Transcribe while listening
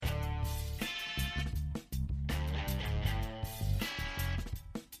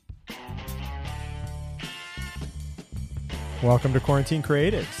Welcome to Quarantine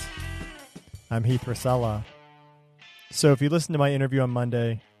Creatives. I'm Heath Rosella. So if you listened to my interview on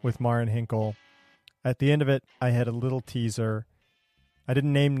Monday with Maren Hinkle, at the end of it, I had a little teaser. I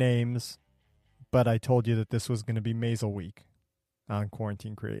didn't name names, but I told you that this was going to be Maisel Week on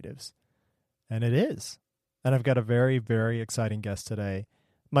Quarantine Creatives. And it is. And I've got a very, very exciting guest today,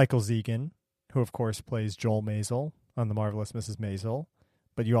 Michael Zegan, who of course plays Joel Maisel on The Marvelous Mrs. Maisel.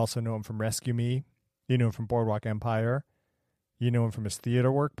 But you also know him from Rescue Me. You know him from Boardwalk Empire. You know him from his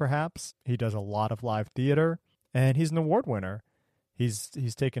theater work, perhaps. He does a lot of live theater, and he's an award winner. He's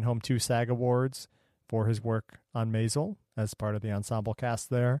taken home 2 SAG Awards for his work on Maisel as part of the ensemble cast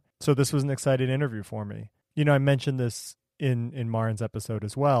there. So this was an exciting interview for me. You know, I mentioned this in Maren's episode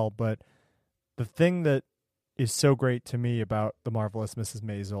as well, but the thing that is so great to me about The Marvelous Mrs.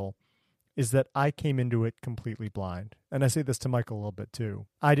 Maisel is that I came into it completely blind. And I say this to Michael a little bit too.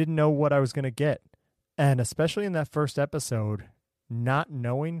 I didn't know what I was going to get. And especially in that first episode, not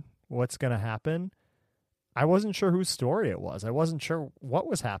knowing what's going to happen, I wasn't sure whose story it was. I wasn't sure what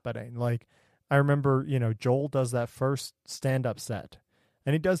was happening. Like, I remember, Joel does that first stand-up set,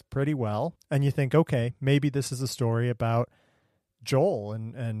 and he does pretty well. And you think, okay, maybe this is a story about Joel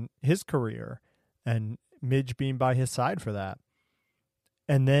and his career, and Midge being by his side for that.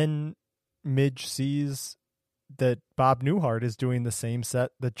 And then Midge sees that Bob Newhart is doing the same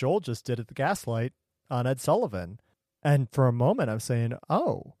set that Joel just did at the Gaslight on Ed Sullivan. And for a moment, I'm saying,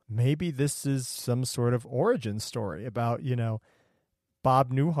 oh, maybe this is some sort of origin story about,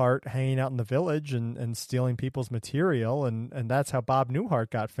 Bob Newhart hanging out in the village and stealing people's material. And that's how Bob Newhart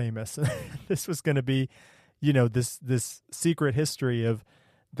got famous. This was going to be, this secret history of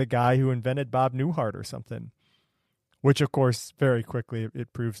the guy who invented Bob Newhart or something, which, of course, very quickly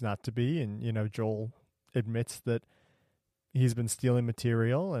it proves not to be. And, Joel admits that he's been stealing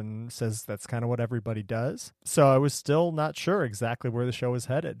material and says that's kind of what everybody does. So I was still not sure exactly where the show was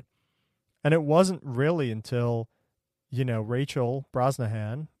headed. And it wasn't really until, Rachel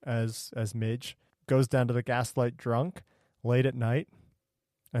Brosnahan as Midge goes down to the Gaslight drunk late at night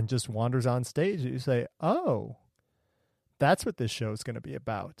and just wanders on stage. You say, oh, that's what this show is going to be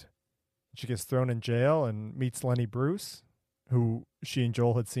about. She gets thrown in jail and meets Lenny Bruce, who she and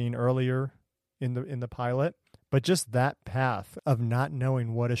Joel had seen earlier in the pilot. But just that path of not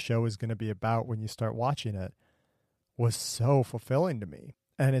knowing what a show is going to be about when you start watching it was so fulfilling to me.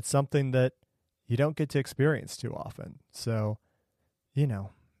 And it's something that you don't get to experience too often. So,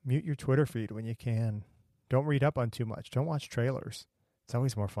 mute your Twitter feed when you can. Don't read up on too much. Don't watch trailers. It's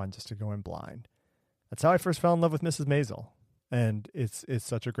always more fun just to go in blind. That's how I first fell in love with Mrs. Maisel. And it's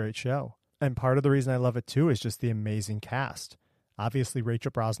such a great show. And part of the reason I love it too is just the amazing cast. Obviously,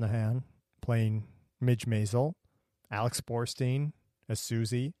 Rachel Brosnahan playing Midge Maisel. Alex Borstein as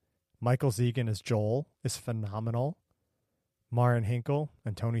Susie. Michael Zegan as Joel is phenomenal. Maren Hinkle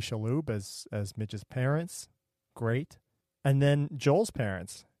and Tony Shalhoub as Midge's parents. Great. And then Joel's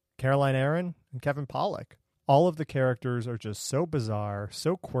parents, Caroline Aaron and Kevin Pollak. All of the characters are just so bizarre,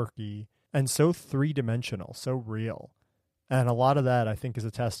 so quirky, and so three-dimensional, so real. And a lot of that, I think, is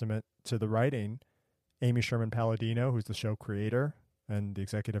a testament to the writing. Amy Sherman Palladino, who's the show creator and the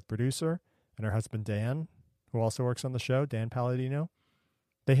executive producer, and her husband Dan, who also works on the show, Dan Palladino.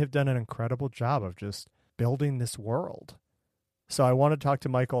 They have done an incredible job of just building this world. So I want to talk to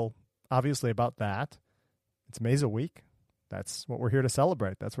Michael, obviously, about that. It's Maisel Week. That's what we're here to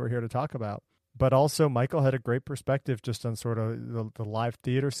celebrate. That's what we're here to talk about. But also, Michael had a great perspective just on sort of the live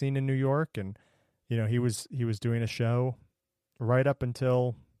theater scene in New York. And, he was doing a show right up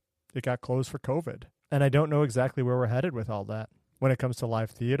until it got closed for COVID. And I don't know exactly where we're headed with all that. When it comes to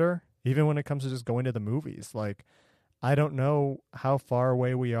live theater, even when it comes to just going to the movies, like, I don't know how far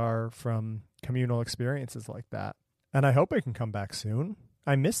away we are from communal experiences like that. And I hope it can come back soon.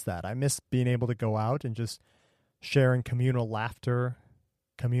 I miss that. I miss being able to go out and just sharing communal laughter,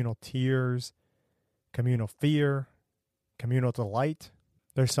 communal tears, communal fear, communal delight.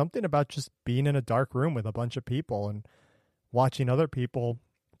 There's something about just being in a dark room with a bunch of people and watching other people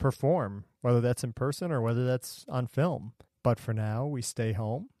perform, whether that's in person or whether that's on film. But for now, we stay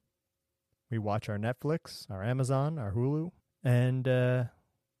home. We watch our Netflix, our Amazon, our Hulu, and,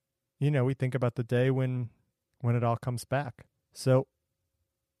 we think about the day when it all comes back. So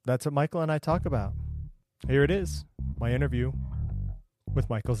that's what Michael and I talk about. Here it is, my interview with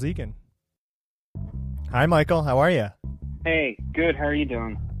Michael Zegan. Hi, Michael. How are you? Hey, good. How are you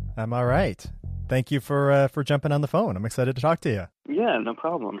doing? I'm all right. Thank you for jumping on the phone. I'm excited to talk to you. Yeah, no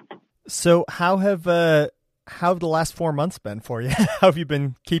problem. So how have the last 4 months been for you? How have you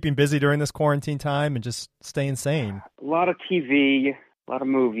been keeping busy during this quarantine time and just staying sane? A lot of TV, a lot of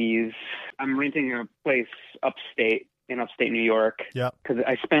movies. I'm renting a place upstate in upstate New York. Yeah. Because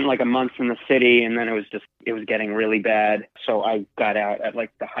I spent like a month in the city, and then it was getting really bad. So I got out at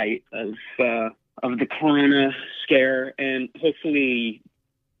like the height of the corona scare, and hopefully,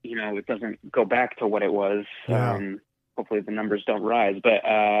 it doesn't go back to what it was. Yeah. Hopefully the numbers don't rise, but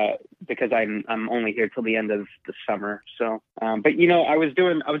because I'm only here till the end of the summer. So, but I was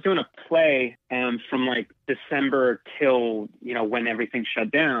doing a play from like December till when everything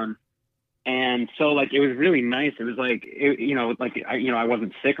shut down, and so like it was really nice. It was like I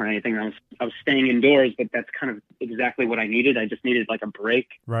wasn't sick or anything. I was staying indoors, but that's kind of exactly what I needed. I just needed like a break,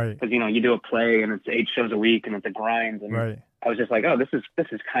 Right? Because you do a play and it's 8 shows a week and it's a grind, and Right. I was just like, oh, this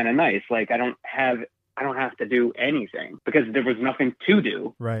is kind of nice. Like I don't have to do anything because there was nothing to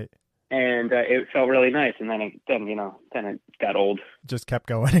do. Right. And it felt really nice. And then it got old. Just kept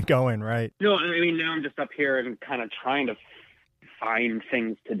going and going. Right. No, I mean, now I'm just up here and kind of trying to find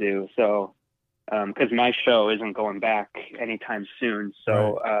things to do. So, because my show isn't going back anytime soon.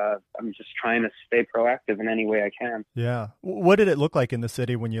 So I'm just trying to stay proactive in any way I can. Yeah. What did it look like in the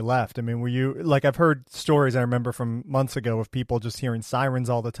city when you left? I mean, were you like, I've heard stories I remember from months ago of people just hearing sirens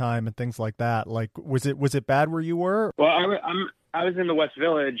all the time and things like that. Like, was it bad where you were? Well, I was in the West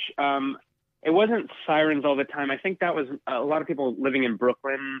Village. It wasn't sirens all the time. I think that was a lot of people living in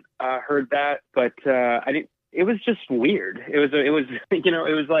Brooklyn heard that, but I didn't. It was just weird. It was it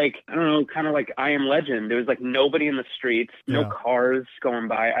was like, I don't know, kind of like I Am Legend. There was like nobody in the streets, no cars going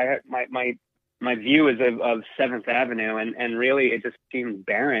by. I had my view is of 7th Avenue, and really it just seemed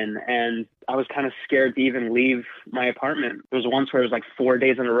barren. And I was kind of scared to even leave my apartment. There was once where it was like 4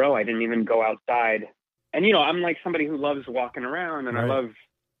 days in a row I didn't even go outside. And I'm like somebody who loves walking around, and Right.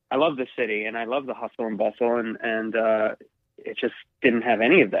 I love the city, and I love the hustle and bustle, and it just didn't have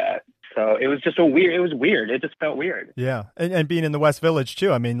any of that. So it was just it was weird. It just felt weird. Yeah. And being in the West Village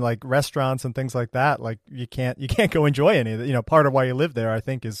too. I mean, like restaurants and things like that, like you can't go enjoy any of it. Part of why you live there, I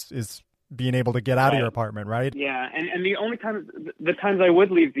think, is being able to get out of your apartment, right? Yeah. And the only the times I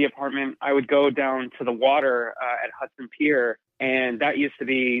would leave the apartment, I would go down to the water at Hudson Pier. And that used to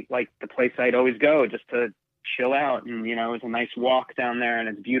be like the place I'd always go just to chill out. And, it was a nice walk down there, and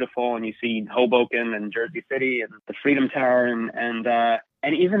it's beautiful. And you see Hoboken and Jersey City and the Freedom Tower.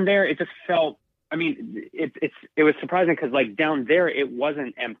 And even there, it just felt, I mean, it was surprising because like down there, it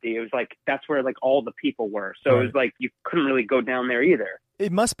wasn't empty. It was like, that's where like all the people were. So Right. It was like, you couldn't really go down there either.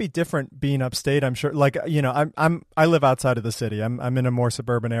 It must be different being upstate, I'm sure. Like, I live outside of the city. I'm in a more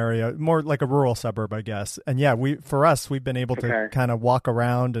suburban area, more like a rural suburb, I guess. And yeah, we've been able to kind of walk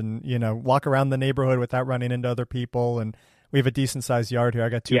around and, walk around the neighborhood without running into other people. And we have a decent sized yard here. I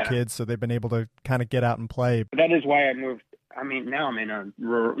got 2 kids, so they've been able to kind of get out and play. But that is why I moved. I mean, now I'm in a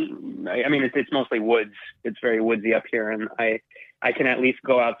rural, I mean, it's mostly woods. It's very woodsy up here. And I can at least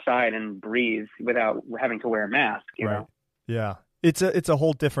go outside and breathe without having to wear a mask, you know? Yeah. It's a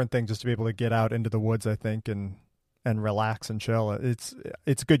whole different thing just to be able to get out into the woods, I think, and relax and chill.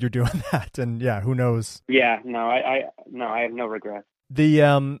 It's good you're doing that. And yeah, who knows? Yeah, no, I have no regrets.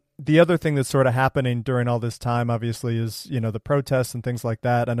 The other thing that's sort of happening during all this time, obviously, is, the protests and things like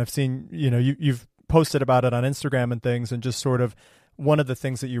that. And I've seen, you've posted about it on Instagram and things, and just sort of one of the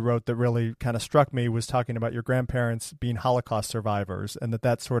things that you wrote that really kind of struck me was talking about your grandparents being Holocaust survivors, and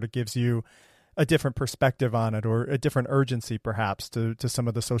that sort of gives you a different perspective on it, or a different urgency perhaps to some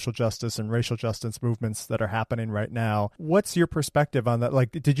of the social justice and racial justice movements that are happening right now. What's your perspective on that?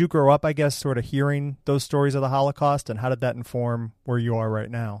 Like, did you grow up, I guess, sort of hearing those stories of the Holocaust, and how did that inform where you are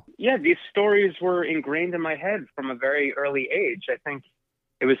right now? Yeah, these stories were ingrained in my head from a very early age. I think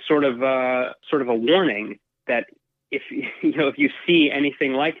it was sort of a warning that if you see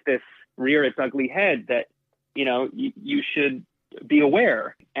anything like this rear its ugly head, that you should be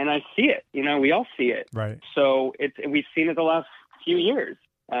aware. And I see it. We all see it. Right. So we've seen it the last few years.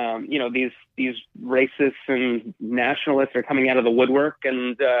 These racists and nationalists are coming out of the woodwork,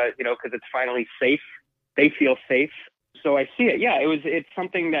 and because it's finally safe, they feel safe. So I see it. Yeah, it's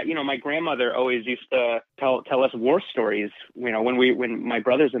something that my grandmother always used to tell us war stories. When my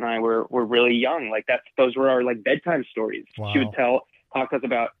brothers and I were really young, like those were our like bedtime stories. Wow. She would talk to us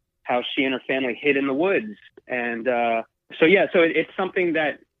about how she and her family hid in the woods, and so it's something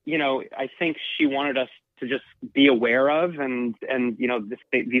that I think she wanted us to just be aware of, and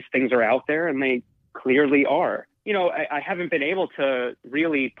these things are out there, and they clearly are. I haven't been able to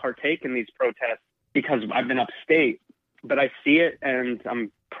really partake in these protests because I've been upstate. But I see it, and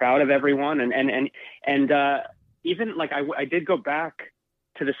I'm proud of everyone. And even like I did go back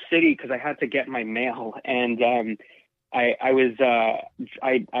to the city because I had to get my mail. And I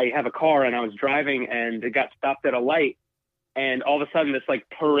have a car, and I was driving, and it got stopped at a light. and all of a sudden this like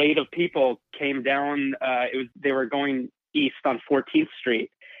parade of people came down. They were going east on 14th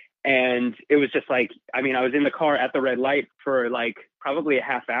Street. And it was just like, I mean, I was in the car at the red light for like probably a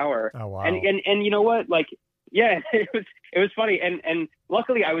half hour. Oh, wow. And you know what? Like, yeah, it was funny. And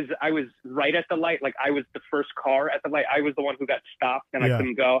luckily I was right at the light. Like I was the first car at the light. I was the one who got stopped and I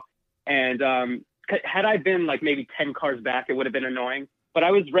couldn't go. And had I been like maybe 10 cars back, it would have been annoying. But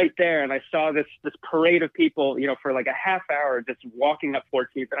I was right there and I saw this parade of people, you know, for like a half hour just walking up 14th.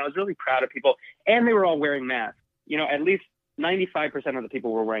 And I was really proud of people. And they were all wearing masks. You know, at least 95% of the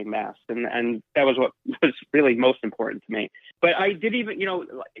people were wearing masks. And that was what was really most important to me. But I did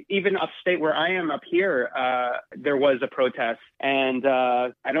even upstate where I am up here, there was a protest. And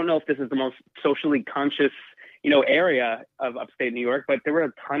I don't know if this is the most socially conscious, you know, area of upstate New York, but there were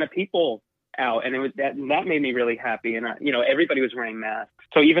a ton of people out, and it was that made me really happy. And you know, everybody was wearing masks.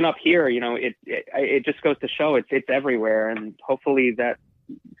 So even up here, you know, it just goes to show it's everywhere. And hopefully that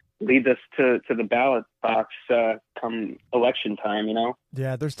leads us to the ballot box come election time, you know?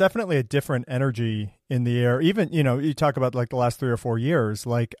 Yeah, there's definitely a different energy in the air. Even, you know, you talk about like the last 3 or 4 years,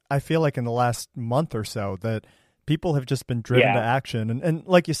 like I feel like in the last month or so that people have just been driven to action. And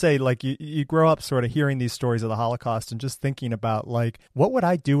like you say, like you grow up sort of hearing these stories of the Holocaust and just thinking about like, what would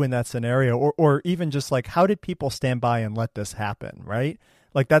I do in that scenario? Or even just like, how did people stand by and let this happen? Right.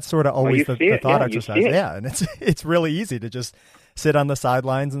 Like that's sort of always the thought exercise. Yeah. And it's really easy to just sit on the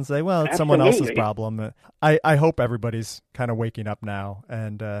sidelines and say, well, it's someone else's problem. I hope everybody's kind of waking up now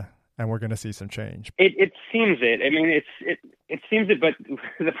and we're going to see some change. It seems it. I mean, it seems it, but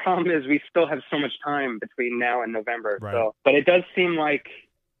the problem is we still have so much time between now and November. Right. So, but it does seem like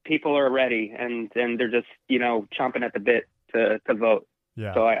people are ready and they're just, you know, chomping at the bit to vote.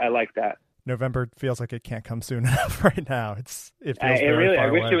 Yeah. So I like that. November feels like it can't come soon enough right now. It feels very far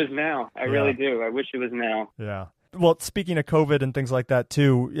I wish away. it was now. I really do. I wish it was now. Yeah. Well, speaking of COVID and things like that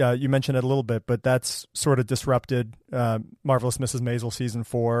too, you mentioned it a little bit, but that's sort of disrupted Marvelous Mrs. Maisel season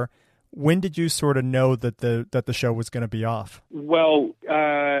 4. When did you sort of know that the show was going to be off? Well,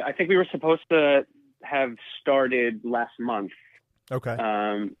 I think we were supposed to have started last month. Okay.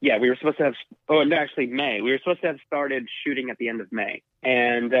 We were supposed to have. Oh, no, actually, May. We were supposed to have started shooting at the end of May,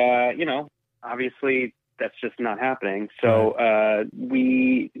 and you know, obviously that's just not happening. So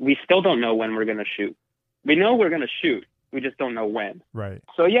we still don't know when we're going to shoot. We know we're going to shoot. We just don't know when. Right.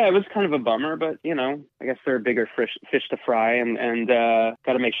 So yeah, it was kind of a bummer, but you know, I guess there are bigger fish to fry, and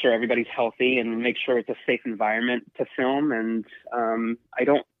got to make sure everybody's healthy and make sure it's a safe environment to film. And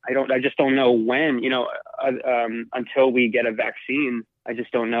I just don't know when. You know, until we get a vaccine, I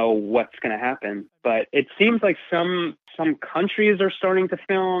just don't know what's going to happen. But it seems like some countries are starting to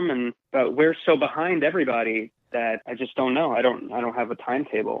film, but we're so behind everybody that I just don't know. I don't have a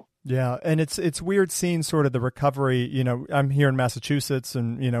timetable. Yeah, and it's weird seeing sort of the recovery. You know, I'm here in Massachusetts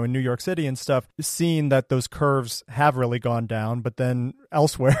and, you know, in New York City and stuff, seeing that those curves have really gone down. But then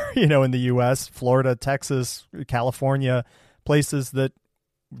elsewhere, you know, in the U.S., Florida, Texas, California, places that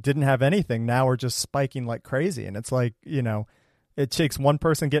didn't have anything now are just spiking like crazy. And it's like, you know, it takes one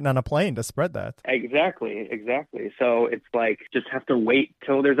person getting on a plane to spread that. Exactly. So it's like, just have to wait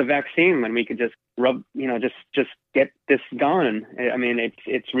till there's a vaccine when we could just just get this done. I mean,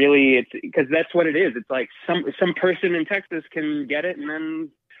 it's because that's what it is. It's like some person in Texas can get it and then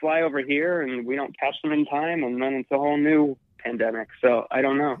fly over here and we don't catch them in time. And then it's a whole new pandemic. So I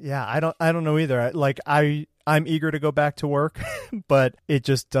don't know. Yeah, I don't know either. Like I'm eager to go back to work, but it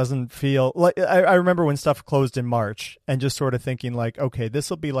just doesn't feel like I remember when stuff closed in March and just sort of thinking like, okay, this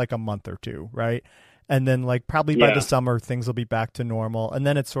will be like a month or two, right? And then like probably by the summer, things will be back to normal. And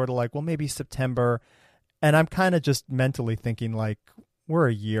then it's sort of like, well, maybe September. And I'm kind of just mentally thinking like, we're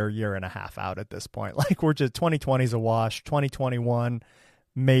a year and a half out at this point. Like we're just 2020 is a wash, 2021,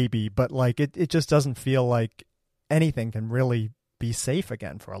 maybe, but like, it just doesn't feel like anything can really be safe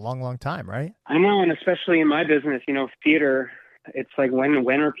again for a long, long time, right? I know, and especially in my business, you know, theater, it's like when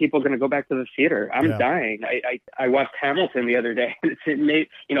are people going to go back to the theater? I'm dying. I watched Hamilton the other day, and it made,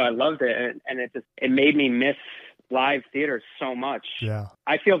 you know, I loved it, and it made me miss live theater so much. Yeah,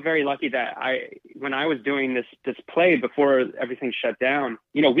 I feel very lucky that when I was doing this play before everything shut down,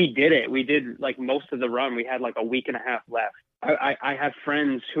 you know, we did it. We did like most of the run. We had like a week and a half left. I have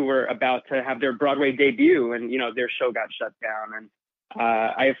friends who were about to have their Broadway debut and, you know, their show got shut down. And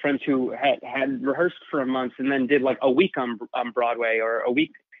I have friends who had rehearsed for a month and then did like a week on Broadway or a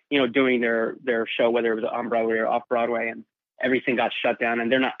week, you know, doing their show, whether it was on Broadway or off Broadway, and everything got shut down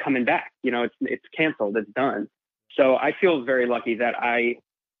and they're not coming back. You know, it's canceled. It's done. So I feel very lucky that I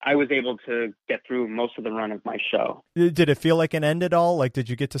I was able to get through most of the run of my show. Did it feel like an end at all? Like, did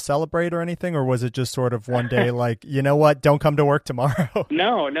you get to celebrate or anything? Or was it just sort of one day like, you know what, don't come to work tomorrow?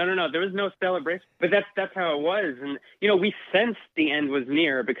 No. There was no celebration. But that's how it was. And, we sensed the end was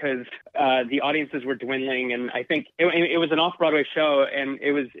near because the audiences were dwindling. And I think it was an off-Broadway show. And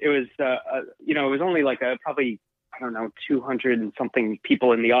it was only like probably, I don't know, 200 and something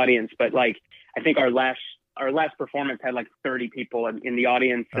people in the audience. But like, I think our last performance had like 30 people in the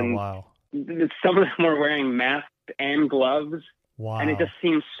audience, and wow. Some of them were wearing masks and gloves. Wow. And it just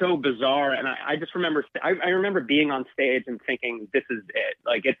seemed so bizarre. And I just remember, I remember being on stage and thinking, this is it.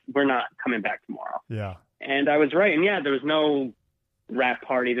 Like, we're not coming back tomorrow. Yeah. And I was right. And yeah, there was no wrap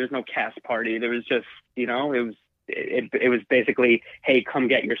party. There was no cast party. There was just, it was basically, hey, come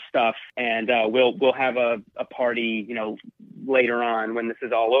get your stuff, and we'll have a party, later on when this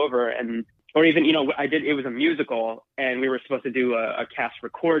is all over. And or even, it was a musical, and we were supposed to do a cast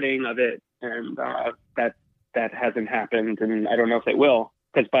recording of it, and that hasn't happened, and I don't know if it will,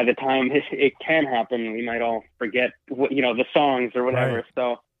 because by the time it can happen, we might all forget the songs or whatever. Right.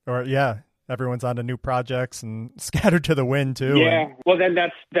 So, or yeah, everyone's on to new projects and scattered to the wind too. Yeah, well then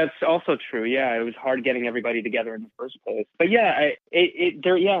that's also true. Yeah, it was hard getting everybody together in the first place. But yeah,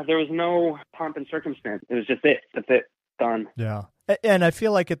 there was no pomp and circumstance. It was just it. That's it. Done. Yeah. And I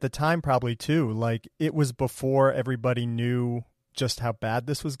feel like at the time probably too, like it was before everybody knew just how bad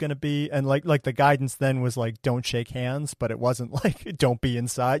this was going to be. And like the guidance then was like, don't shake hands, but it wasn't like, don't be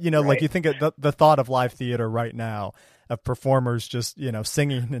inside, Right. Like you think of the thought of live theater right now of performers just,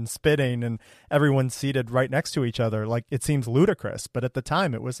 singing and spitting and everyone seated right next to each other. Like it seems ludicrous, but at the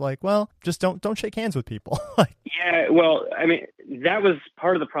time it was like, well, just don't shake hands with people. Yeah. Well, I mean, that was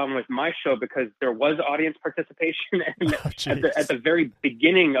part of the problem with my show because there was audience participation. And at the very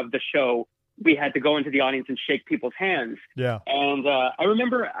beginning of the show, we had to go into the audience and shake people's hands. Yeah. And I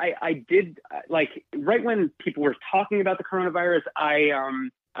remember I did, like, right when people were talking about the coronavirus,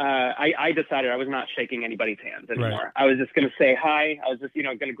 I decided I was not shaking anybody's hands anymore. Right. I was just going to say hi. I was just,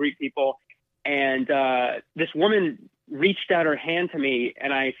 going to greet people. And this woman reached out her hand to me,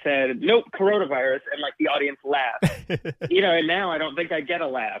 and I said, nope, coronavirus. And like the audience laughed, and now I don't think I get a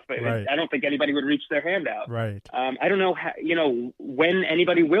laugh. Right. I don't think anybody would reach their hand out. Right. I don't know how, when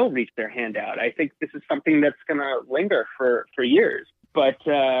anybody will reach their hand out. I think this is something that's going to linger for years. But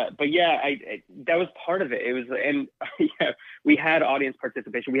yeah, that was part of it. It was, and yeah, we had audience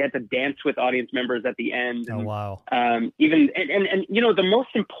participation. We had to dance with audience members at the end. Oh, and, wow. Even, and the most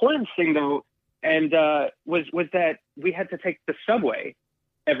important thing though, was that we had to take the subway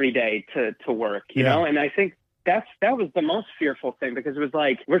every day to work, you know? And I think that was the most fearful thing, because it was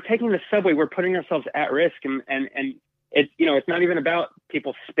like, we're taking the subway, we're putting ourselves at risk, and it's, it's not even about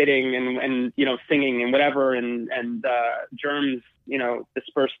people spitting and singing and whatever, and germs,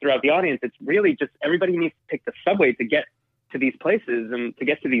 dispersed throughout the audience. It's really just everybody needs to take the subway to get to these places and to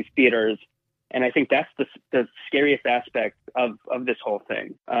get to these theaters. And I think that's the scariest aspect of this whole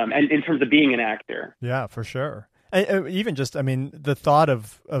thing. And in terms of being an actor. Yeah, for sure. Even just, the thought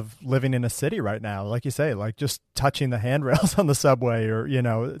of living in a city right now, like you say, like just touching the handrails on the subway, or,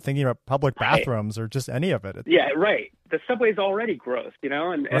 thinking about public bathrooms, or just any of it. Yeah, right. The subway's already gross,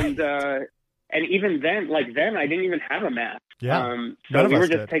 and even then, I didn't even have a mask. Yeah. So we were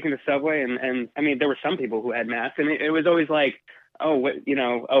just taking the subway, and there were some people who had masks, and it was always like,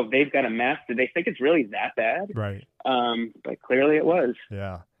 they've got a mask. Did they think it's really that bad? Right. But clearly it was.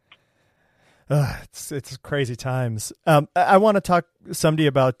 Yeah. It's crazy times. I want to talk somebody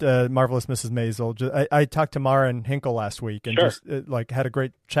about Marvelous Mrs. Maisel. I talked to Mara and Hinkle last week, and just had a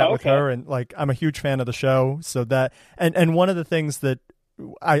great chat with her. And I'm a huge fan of the show. So that, and one of the things that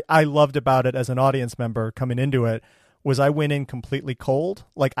I loved about it as an audience member coming into it was I went in completely cold.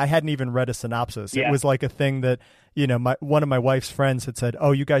 Like I hadn't even read a synopsis. Yeah. It was like a thing that, one of my wife's friends had said,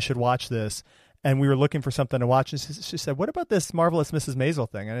 oh, you guys should watch this. And we were looking for something to watch. And she said, what about this Marvelous Mrs. Maisel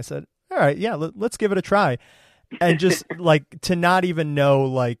thing? And I said, all right, yeah, let's give it a try. And just to not even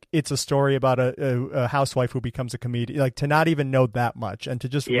know, it's a story about a housewife who becomes a comedian, to not even know that much, and to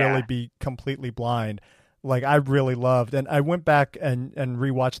just really be completely blind. I really loved, and I went back and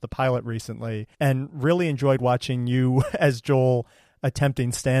rewatched the pilot recently and really enjoyed watching you as Joel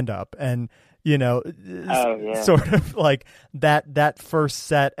attempting stand-up, and, sort of that first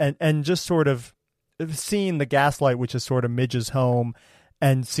set, and just sort of seeing the gaslight, which is sort of Midge's home,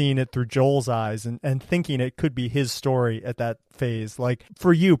 and seeing it through Joel's eyes, and thinking it could be his story at that phase.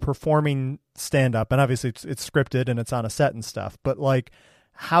 For you performing stand-up, and obviously it's scripted and it's on a set and stuff, but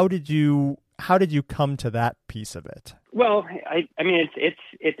how did you how did you come to that piece of it? Well, I mean,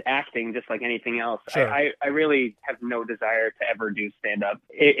 it's acting just like anything else. Sure. I really have no desire to ever do stand up.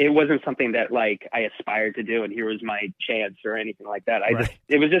 It wasn't something that like I aspired to do and here was my chance or anything like that.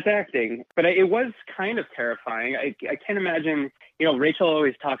 It was just acting, but it was kind of terrifying. I can't imagine, Rachel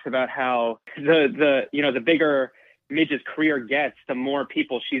always talks about how the bigger Midge's career gets, the more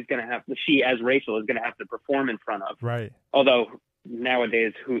people she as Rachel is going to have to perform in front of. Right. Although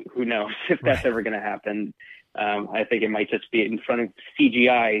nowadays, who knows if that's ever going to happen. I think it might just be in front of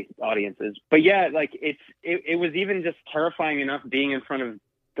CGI audiences. But yeah, like it was even just terrifying enough being in front of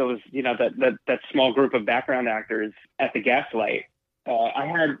those, that small group of background actors at the Gaslight.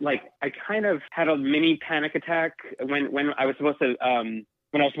 I kind of had a mini panic attack when I was supposed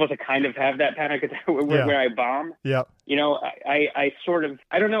to kind of have that panic attack where I bomb. Yeah. I sort of,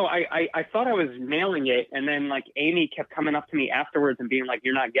 I don't know. I thought I was nailing it. And then like Amy kept coming up to me afterwards and being like,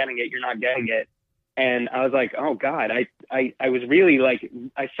 you're not getting it. You're not getting it. And I was like, oh God, I was really like,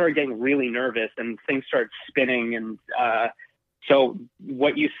 I started getting really nervous and things started spinning. And, so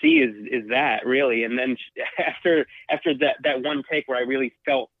what you see is that really. And then after that one take where I really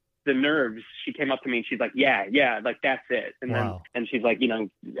felt the nerves, she came up to me and she's like, yeah, like that's it. And wow. then she's like, do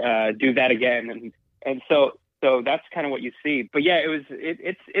that again. And so that's kind of what you see. But yeah,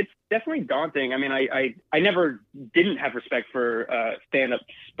 it's definitely daunting. I mean, I never didn't have respect for stand-ups,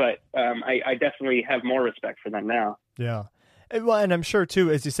 but I definitely have more respect for them now. Yeah. Well, and I'm sure too,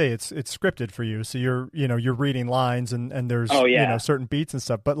 as you say, it's scripted for you. So you're reading lines and there's, certain beats and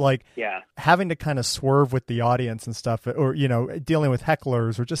stuff, but like having to kind of swerve with the audience and stuff, or, dealing with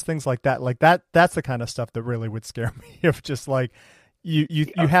hecklers or just things like that, that's the kind of stuff that really would scare me. If just like you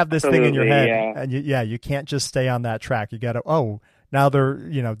have this thing in your head and you can't just stay on that track. You got to, now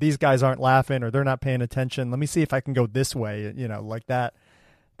they're, these guys aren't laughing or they're not paying attention. Let me see if I can go this way, like that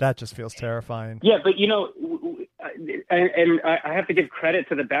just feels terrifying. Yeah. But and I have to give credit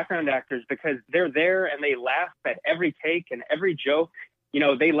to the background actors because they're there and they laugh at every take and every joke.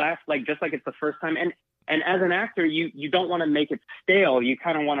 They laugh like just like it's the first time. And as an actor, you don't want to make it stale. You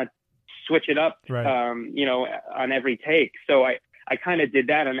kind of want to switch it up, right. On every take. So I kind of did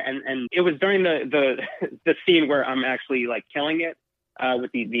that, and it was during the scene where I'm actually like killing it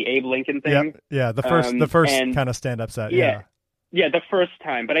with the Abe Lincoln thing. Yeah, the first kind of stand up set. Yeah, the first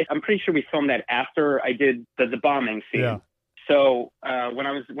time, but I'm pretty sure we filmed that after I did the bombing scene. Yeah. So when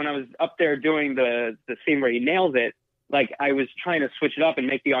I was up there doing the scene where he nails it, like I was trying to switch it up and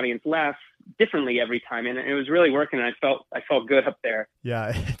make the audience laugh differently every time, and it was really working. And I felt good up there.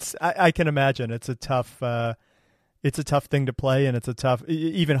 Yeah, I can imagine it's a tough thing to play, and it's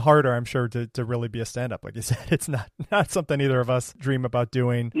even harder, I'm sure, to really be a stand-up. Like you said, it's not something either of us dream about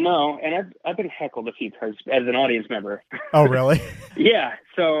doing. No, and I've been heckled a few times as an audience member. Oh, really? Yeah.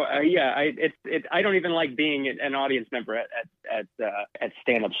 So I don't even like being an audience member at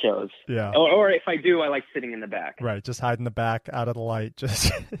stand-up shows. Yeah. Or if I do, I like sitting in the back. Right, just hide in the back, out of the light.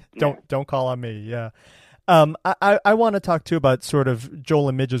 Just don't call on me. Yeah. I want to talk too about sort of Joel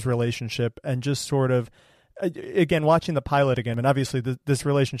and Midge's relationship and just sort of. Again, watching the pilot again, and obviously this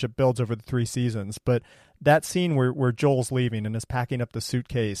relationship builds over the 3 seasons, but that scene where Joel's leaving and is packing up the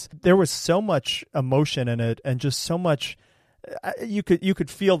suitcase, there was so much emotion in it and just so much, you could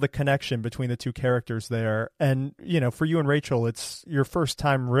feel the connection between the two characters there. And, for you and Rachel, it's your first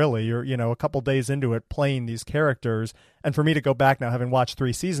time really, you're, a couple days into it playing these characters. And for me to go back now, having watched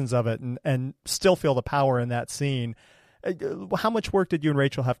 3 seasons of it and still feel the power in that scene. How much work did you and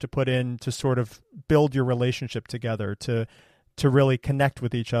Rachel have to put in to sort of build your relationship together to really connect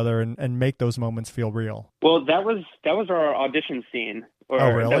with each other and make those moments feel real? Well, that was our audition scene.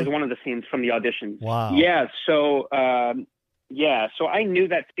 Really? That was one of the scenes from the audition. Wow. Yeah. So, so I knew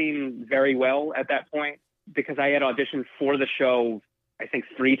that scene very well at that point because I had auditioned for the show, I think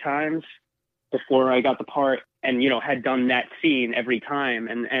 3 times before I got the part, and, had done that scene every time.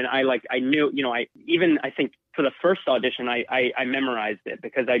 And I knew, I think for the first audition, I memorized it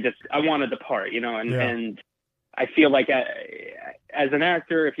because I wanted the part, and I feel like as an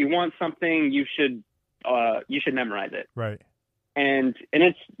actor, if you want something, you should memorize it. Right. And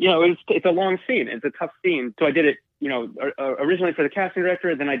it's, it's a long scene. It's a tough scene. So I did it, originally for the casting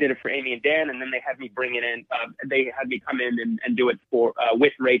director, then I did it for Amy and Dan, and then they had me bring it in. They had me come in and do it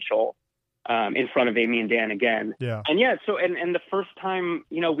with Rachel. In front of Amy and Dan again. Yeah. And so, and the first time,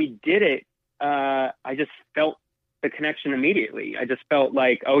 we did it, I just felt the connection immediately. I just felt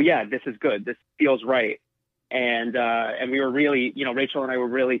like, oh yeah, this is good. This feels right. And we were really, Rachel and I were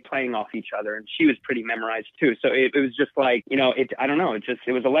really playing off each other, and she was pretty memorized too. So it was just like, I don't know. It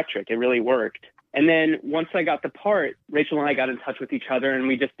was electric. It really worked. And then once I got the part, Rachel and I got in touch with each other, and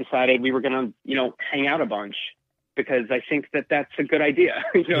we just decided we were going to, hang out a bunch, because I think that that's a good idea.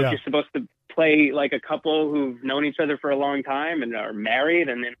 If you're supposed to play like a couple who've known each other for a long time and are married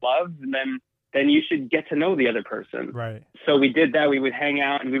and in love, and then you should get to know the other person. Right. So we did that. We would hang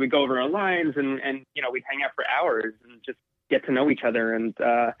out and we would go over our lines, and we'd hang out for hours and just get to know each other. And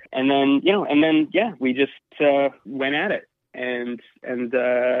then we just went at it. And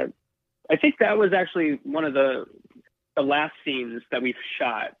I think that was actually one of the last scenes that we've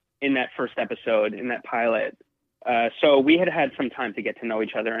shot in that first episode, in that pilot. So we had some time to get to know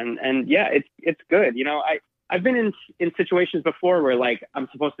each other, and it's good. I've been in situations before where like I'm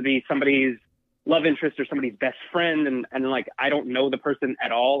supposed to be somebody's love interest or somebody's best friend, and like I don't know the person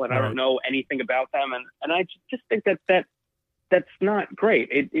at all, and I don't know anything about them, and I just think that's not great.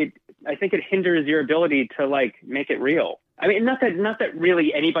 I think it hinders your ability to like make it real. I mean, not that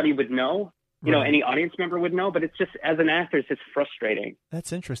really anybody would know. Any audience member would know, but it's just, as an actor, it's just frustrating.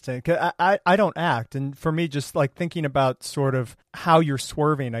 That's interesting. 'Cause I don't act. And for me, just like thinking about sort of how you're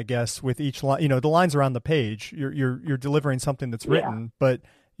swerving, I guess, with each line, the lines are on the page, you're delivering something that's written, but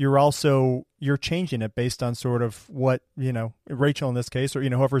you're changing it based on sort of what, Rachel in this case, or,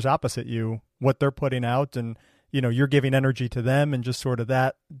 whoever's opposite you, what they're putting out, and, you're giving energy to them, and just sort of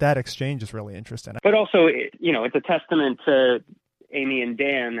that exchange is really interesting. But also, it's a testament to Amy and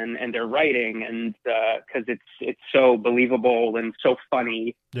Dan and their writing, and because it's so believable and so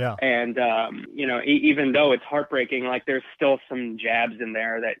funny. Yeah. And even though it's heartbreaking, like there's still some jabs in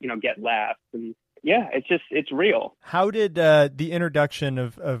there that get laughs, and it's real. How did the introduction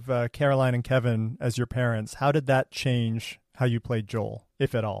of Caroline and Kevin as your parents, how did that change how you played Joel,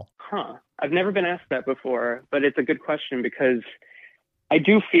 if at all? I've never been asked that before, but it's a good question, because I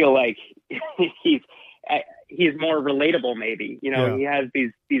do feel like he's more relatable, maybe. He has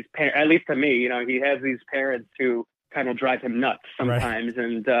these parents, at least to me, he has these parents who kind of drive him nuts sometimes. Right.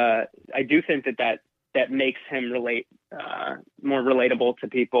 And I do think that makes him more relatable to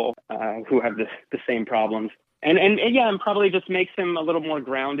people who have the same problems. And probably just makes him a little more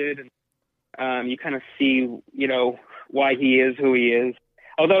grounded. And you kind of see, why he is who he is.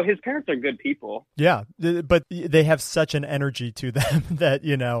 Although his parents are good people. Yeah, but they have such an energy to them that,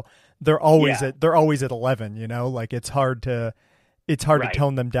 they're always at 11, like it's hard to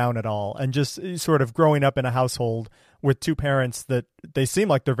tone them down at all. And just sort of growing up in a household with two parents that they seem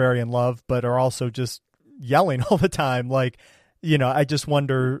like they're very in love, but are also just yelling all the time. Like, I just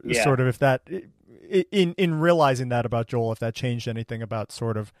wonder sort of if that, in realizing that about Joel, if that changed anything about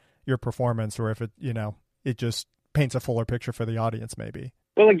sort of your performance, or if it, it just paints a fuller picture for the audience, maybe.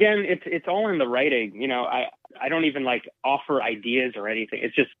 Well, again, it's all in the writing. I don't even like offer ideas or anything.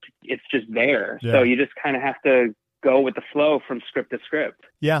 It's just there. Yeah. So you just kind of have to go with the flow from script to script.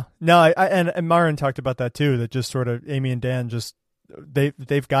 Yeah. No, and Myron talked about that too. That just sort of Amy and Dan just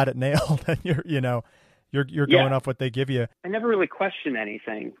they've got it nailed, and you're going off what they give you. I never really question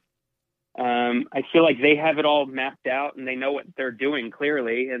anything. I feel like they have it all mapped out, and they know what they're doing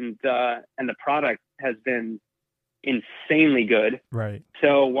clearly, and the product has been insanely good. Right.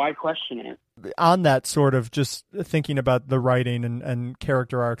 So why question it? On that sort of just thinking about the writing and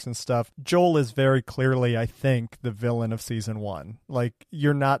character arcs and stuff, Joel is very clearly, I think, the villain of season 1. Like,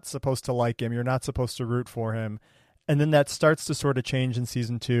 you're not supposed to like him. You're not supposed to root for him. And then that starts to sort of change in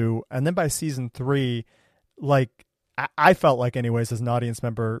season 2. And then by season 3, like, I felt like anyways, as an audience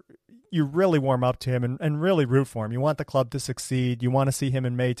member, you really warm up to him and really root for him. You want the club to succeed. You want to see him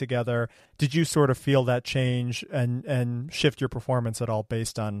and May together. Did you sort of feel that change and shift your performance at all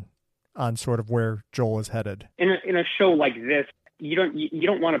based on sort of where Joel is headed? In a show like this, you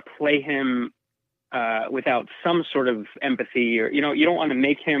don't want to play him without some sort of empathy, or you don't want to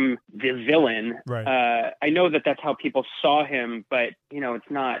make him the villain. Right. I know that that's how people saw him, but it's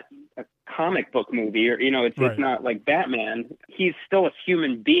not a comic book movie, or it's not like Batman. He's still a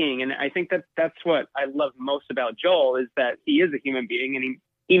human being, and I think that's what I love most about Joel, is that he is a human being, and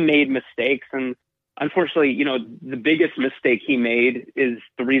he made mistakes, and unfortunately, the biggest mistake he made is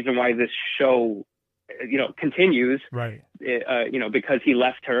the reason why this show continues, right? Because he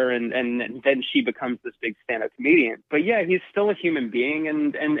left her, and then she becomes this big stand-up comedian. But yeah, he's still a human being,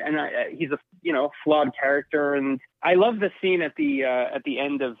 and he's a flawed character. And I love the scene at the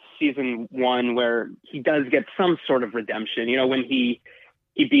end of season 1 where he does get some sort of redemption. When he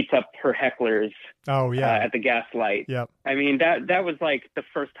beats up her hecklers. Oh yeah, at the Gaslight. Yep. I mean, that was like the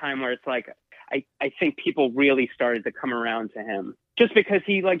first time where it's like I think people really started to come around to him, just because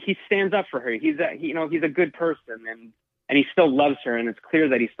he stands up for her. He's a good person, and he still loves her, and it's clear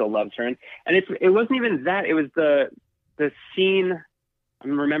that he still loves her. And it wasn't even that. It was the scene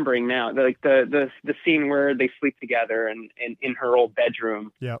I'm remembering now, like the scene where they sleep together and in her old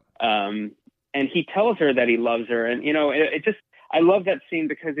bedroom. Yep. And he tells her that he loves her, and it just, I love that scene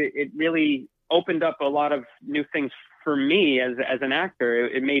because it really opened up a lot of new things for me as an actor.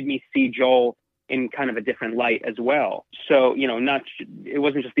 It made me see Joel in kind of a different light as well. So, it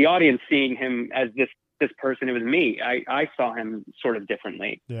wasn't just the audience seeing him as this person, it was me. I saw him sort of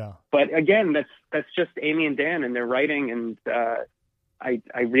differently. Yeah. But again, that's just Amy and Dan and their writing. And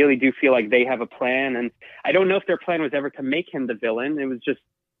I really do feel like they have a plan. And I don't know if their plan was ever to make him the villain. It was just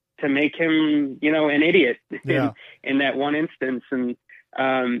to make him, an idiot in that one instance. And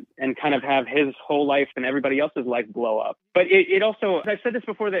kind of have his whole life and everybody else's life blow up. But it also, I've said this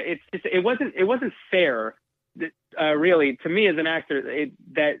before, that it wasn't fair, really, to me as an actor,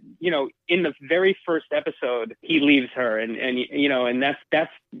 that in the very first episode he leaves her, and that's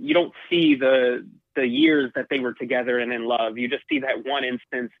you don't see the years that they were together and in love. You just see that one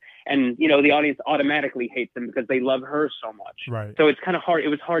instance, and the audience automatically hates him because they love her so much. Right. So it's kind of hard. It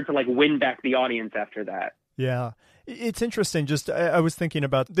was hard to win back the audience after that. Yeah. It's interesting. Just I was thinking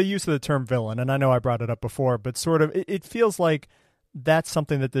about the use of the term villain, and I know I brought it up before, but sort of it feels like that's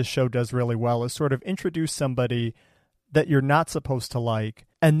something that this show does really well, is sort of introduce somebody that you're not supposed to like,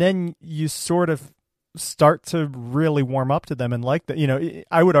 and then you sort of start to really warm up to them and like that.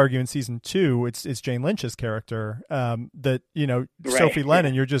 I would argue in season 2, it's Jane Lynch's character that, Right. Sophie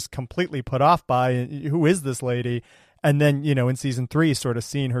Lennon, you're just completely put off by. Who is this lady? And then, in season 3, sort of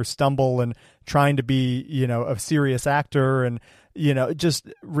seeing her stumble and trying to be, a serious actor and,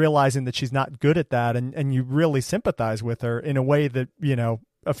 just realizing that she's not good at that. And you really sympathize with her in a way that,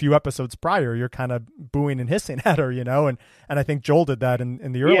 a few episodes prior, you're kind of booing and hissing at her, and I think Joel did that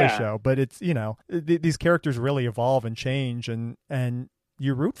in the early show. But it's, these characters really evolve and change, and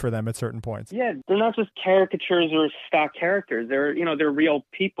you root for them at certain points. Yeah, they're not just caricatures or stock characters. They're they're real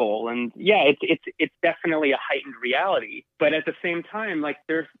people, and it's definitely a heightened reality. But at the same time,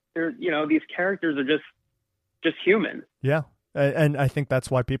 they're these characters are just human. Yeah. And I think that's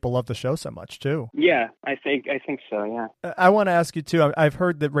why people love the show so much too. Yeah, I think so. Yeah. I want to ask you too. I've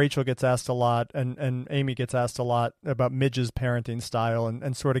heard that Rachel gets asked a lot, and Amy gets asked a lot about Midge's parenting style,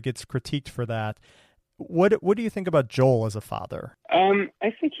 and sort of gets critiqued for that. What do you think about Joel as a father?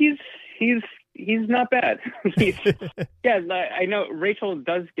 I think he's not bad. I know Rachel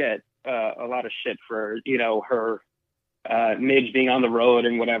does get a lot of shit for her Midge being on the road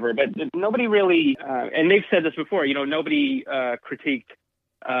and whatever, but nobody really and they've said this before. Nobody critiqued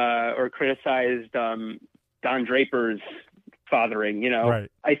or criticized Don Draper's fathering. Right.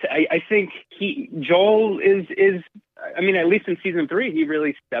 I think Joel is. I mean, at least in season 3, he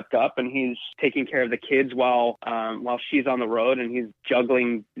really stepped up, and he's taking care of the kids while she's on the road, and he's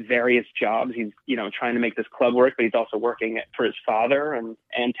juggling various jobs. He's trying to make this club work, but he's also working for his father and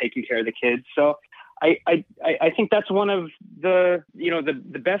taking care of the kids. So I think that's one of the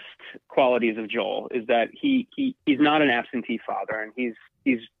the best qualities of Joel, is that he's not an absentee father, and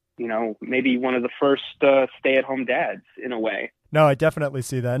he's maybe one of the first stay-at-home dads in a way. No, I definitely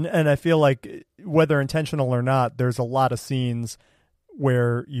see that. And I feel like, whether intentional or not, there's a lot of scenes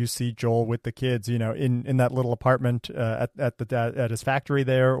where you see Joel with the kids, in that little apartment at his factory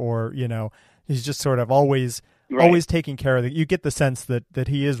there, or, he's just sort of always taking care of you get the sense that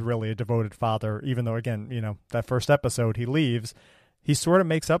he is really a devoted father, even though, again, that first episode he leaves, he sort of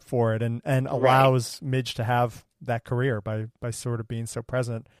makes up for it and allows Midge to have that career by sort of being so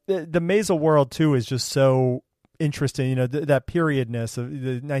present. The Maisel world too is just so interesting, that periodness of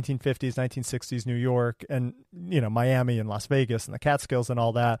the 1950s, 1960s New York, and Miami and Las Vegas and the Catskills and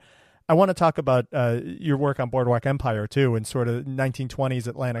all that. I want to talk about your work on Boardwalk Empire too, and sort of 1920s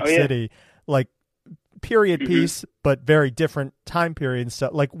Atlantic City, like period piece, but very different time period and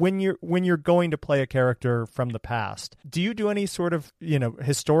stuff. Like when you're going to play a character from the past, do you do any sort of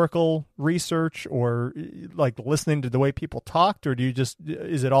historical research, or like listening to the way people talked, or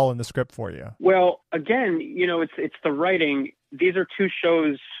is it all in the script for you? Well, again, it's the writing. These are two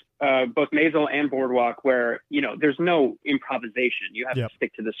shows, both Maisel and Boardwalk, where there's no improvisation. You have to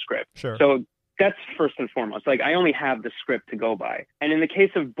stick to the script. Sure. So that's first and foremost. Like, I only have the script to go by. And in the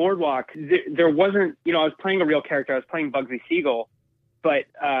case of Boardwalk, there wasn't, I was playing a real character. I was playing Bugsy Siegel, but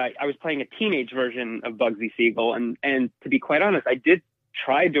I was playing a teenage version of Bugsy Siegel. And to be quite honest, I did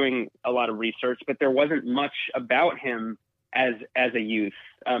try doing a lot of research, but there wasn't much about him as a youth.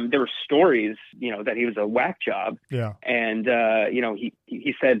 There were stories, that he was a whack job. Yeah. And,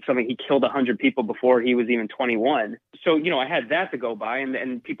 he said something, he killed 100 people before he was even 21. So, I had that to go by,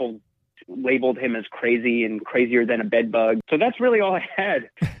 and people labeled him as crazy and crazier than a bed bug. So that's really all I had.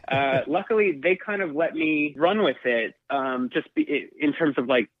 Luckily, they kind of let me run with it, in terms of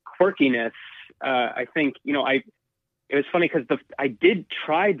like quirkiness. I think, it was funny because I did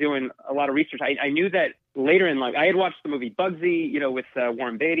try doing a lot of research. I knew that later in life, I had watched the movie Bugsy, with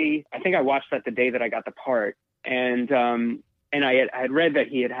Warren Beatty. I think I watched that the day that I got the part. And I had read that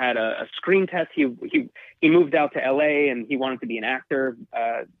he had a screen test. He moved out to LA and he wanted to be an actor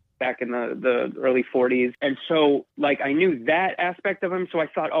back in the early 40s. And so like I knew that aspect of him. So I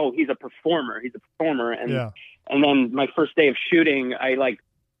thought, oh, he's a performer. And then my first day of shooting,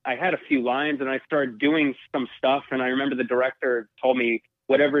 I had a few lines and I started doing some stuff. And I remember the director told me,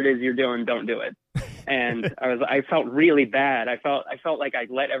 whatever it is you're doing, don't do it. And I felt really bad. I felt like I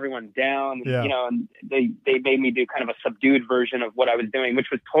let everyone down, and they made me do kind of a subdued version of what I was doing, which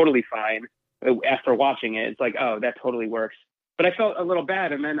was totally fine. After watching it, it's like, oh, that totally works. But I felt a little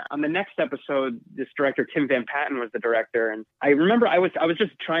bad. And then on the next episode, this director, Tim Van Patten, was the director. And I remember I was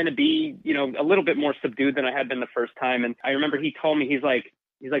just trying to be, a little bit more subdued than I had been the first time. And I remember he told me, he's like,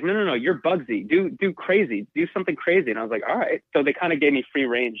 no, you're Bugsy. Do crazy. Do something crazy. And I was like, all right. So they kind of gave me free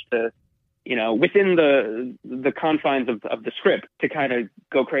range to, within the confines of the script to kind of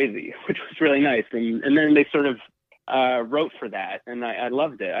go crazy, which was really nice. And then they sort of wrote for that. And I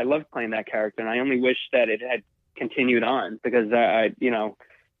loved it. I loved playing that character. And I only wish that it had continued on because,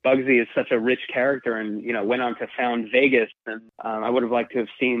 Bugsy is such a rich character and, went on to found Vegas. And I would have liked to have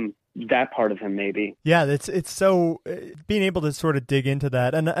seen that part of him maybe. Yeah, it's so being able to sort of dig into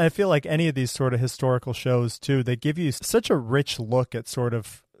that. And I feel like any of these sort of historical shows too, they give you such a rich look at sort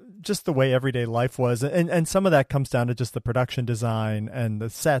of just the way everyday life was. And some of that comes down to just the production design and the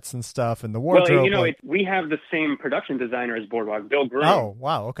sets and stuff and the wardrobe. Well, we have the same production designer as Boardwalk, Bill Groom. Oh,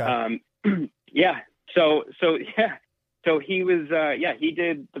 wow. Okay. Yeah. So yeah. So he was, he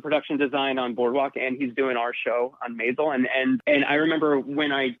did the production design on Boardwalk and he's doing our show on Maisel. And I remember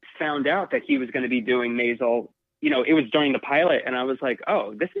when I found out that he was going to be doing Maisel, it was during the pilot and I was like,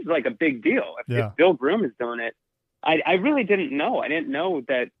 oh, this is like a big deal. If Bill Groom is doing it, I really didn't know. I didn't know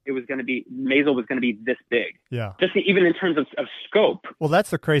that it was going to be, Maisel was going to be this big. Yeah. Just even in terms of scope. Well, that's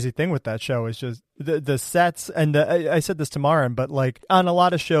the crazy thing with that show is just the sets. And I said this to Maren, but like on a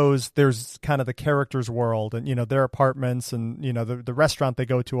lot of shows, there's kind of the character's world and, their apartments and, the restaurant they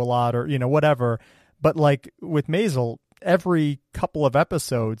go to a lot or, whatever. But like with Maisel, every couple of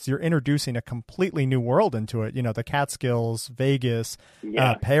episodes, you're introducing a completely new world into it. The Catskills, Vegas,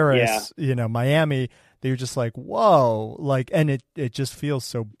 Paris, Miami. You're just like, whoa, like, and it just feels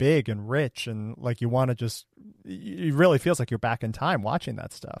so big and rich. And like, you want to just, it really feels like you're back in time watching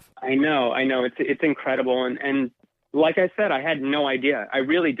that stuff. I know. It's incredible. And like I said, I had no idea. I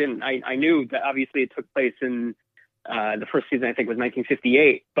really didn't. I knew that obviously it took place in the first season, I think was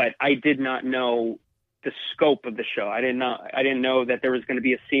 1958, but I did not know the scope of the show. I didn't know that there was going to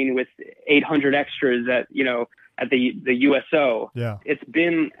be a scene with 800 extras at the USO. Yeah. It's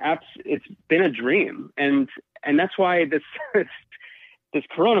been a dream. And that's why this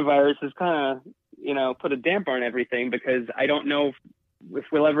coronavirus has kind of, put a damper on everything because I don't know if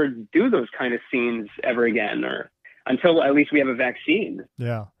we'll ever do those kind of scenes ever again or until at least we have a vaccine.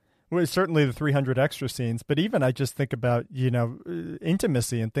 Yeah. Well, certainly the 300 extra scenes, but even I just think about,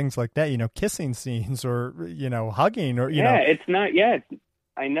 intimacy and things like that, kissing scenes or, hugging or, it's not yet.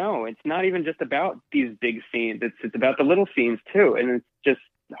 I know it's not even just about these big scenes. It's about the little scenes too. And it's just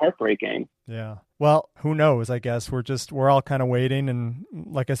heartbreaking. Yeah. Well, who knows? I guess we're all kind of waiting. And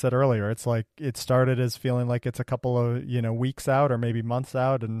like I said earlier, it's like it started as feeling like it's a couple of, weeks out or maybe months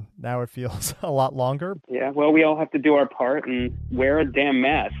out. And now it feels a lot longer. Yeah. Well, we all have to do our part and wear a damn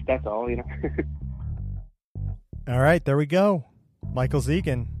mask. That's all, All right. There we go. Michael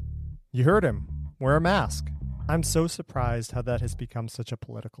Zegan. You heard him. Wear a mask. I'm so surprised how that has become such a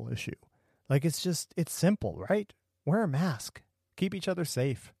political issue. Like, it's simple, right? Wear a mask. Keep each other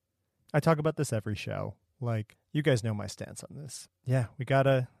safe. I talk about this every show. Like, you guys know my stance on this. Yeah, we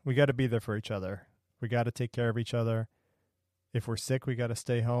gotta be there for each other. We gotta take care of each other. If we're sick, we gotta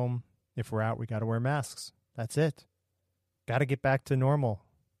stay home. If we're out, we gotta wear masks. That's it. Gotta get back to normal.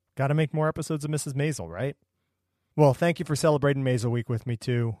 Gotta make more episodes of Mrs. Maisel, right? Well, thank you for celebrating Maisel Week with me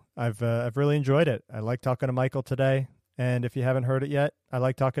too. I've really enjoyed it. I like talking to Michael today, and if you haven't heard it yet, I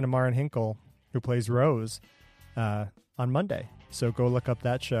like talking to Maren Hinkle, who plays Rose, on Monday. So go look up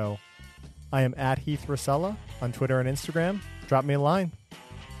that show. I am at Heath Rosella on Twitter and Instagram. Drop me a line.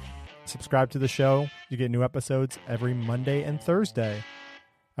 Subscribe to the show. You get new episodes every Monday and Thursday.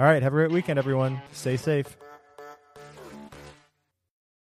 All right, have a great weekend, everyone. Stay safe.